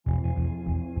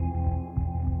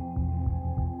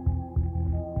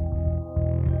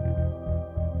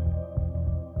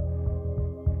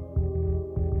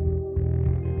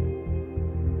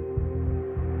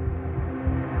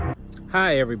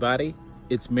Hi everybody,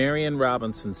 it's Marian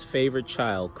Robinson's favorite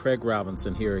child, Craig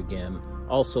Robinson, here again,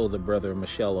 also the brother of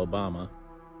Michelle Obama.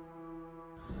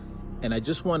 And I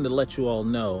just wanted to let you all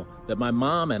know that my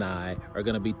mom and I are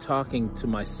going to be talking to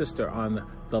my sister on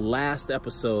the last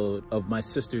episode of my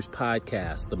sister's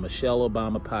podcast, the Michelle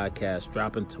Obama podcast,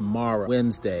 dropping tomorrow,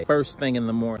 Wednesday, first thing in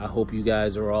the morning. I hope you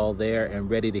guys are all there and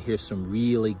ready to hear some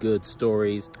really good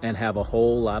stories and have a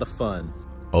whole lot of fun.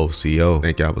 OCO.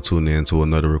 Thank y'all for tuning in to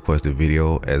another requested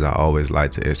video. As I always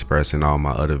like to express in all my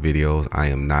other videos, I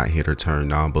am not here to turn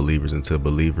non-believers into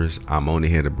believers. I'm only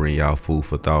here to bring y'all food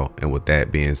for thought. And with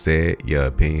that being said, your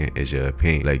opinion is your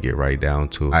opinion. Let's get right down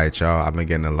to it. Alright y'all, I've been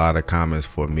getting a lot of comments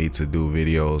for me to do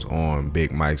videos on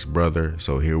Big Mike's brother.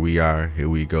 So here we are, here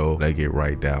we go. Let's get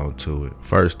right down to it.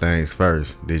 First things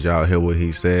first, did y'all hear what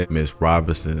he said? Miss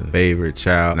Robinson's favorite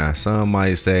child. Now some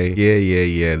might say,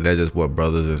 yeah, that's just what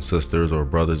brothers and sisters or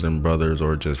brothers and brothers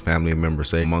or just family members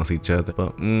say amongst each other.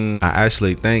 But I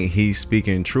actually think he's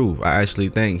speaking truth. I actually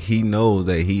think he knows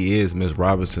that he is Miss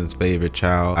Robinson's favorite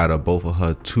child out of both of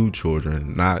her two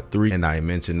children, not three. And I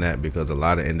mentioned that because a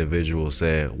lot of individuals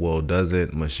said, well,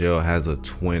 doesn't Michelle has a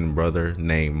twin brother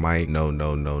named Mike? No.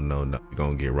 We're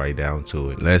gonna get right down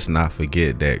to it. Let's not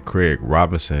forget that Craig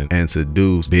Robinson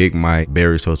introduced Big Mike,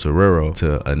 Barry Sotorero,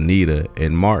 to Anita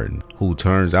and Martin, who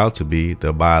turns out to be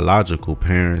the biological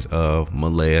parents of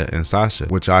Malaya and Sasha,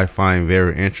 which I find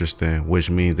very interesting, which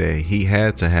means that he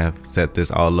had to have set this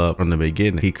all up from the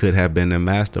beginning. He could have been the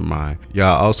mastermind.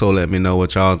 Y'all also let me know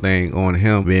what y'all think on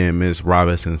him being Miss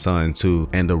Robinson's son too,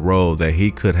 and the role that he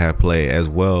could have played as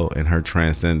well in her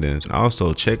transcendence. And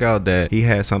also check out that he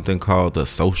had something called the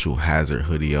social hazard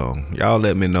hoodie on. Y'all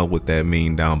let me know what that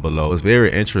mean down below. What's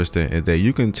very interesting is that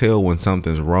you can tell when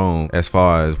something's wrong as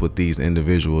far as with these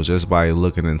individuals just by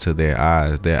looking into their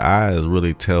eyes. Their eyes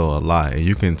really tell a lot. And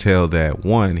you can tell that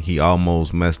one, he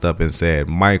almost messed up and said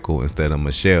Michael instead of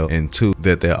Michelle, and two,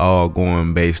 that they're all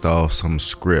going based off some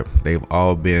script. They've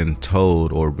all been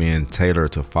told or being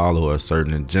tailored to follow a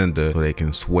certain agenda so they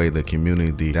can sway the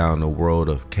community down the road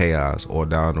of chaos or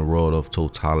down the road of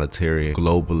totalitarian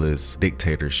globalist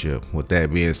dictatorship. With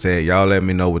that being said, y'all let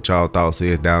me know what y'all thoughts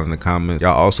is down in the comments.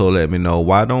 Y'all also let me know,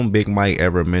 why don't Big Mike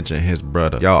ever mention his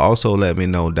brother? Y'all also let me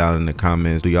know down in the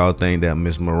comments, do y'all think that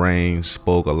Miss Marian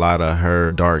spoke a lot of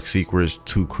her dark secrets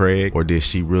to Craig, or did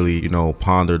she really,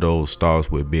 ponder those thoughts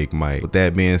with Big Mike? With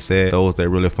that being said, those that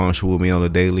really function with me on the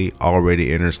daily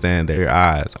already understand that their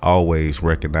eyes always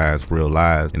recognize real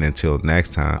lies. And until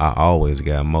next time, I always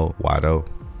got more. Why though?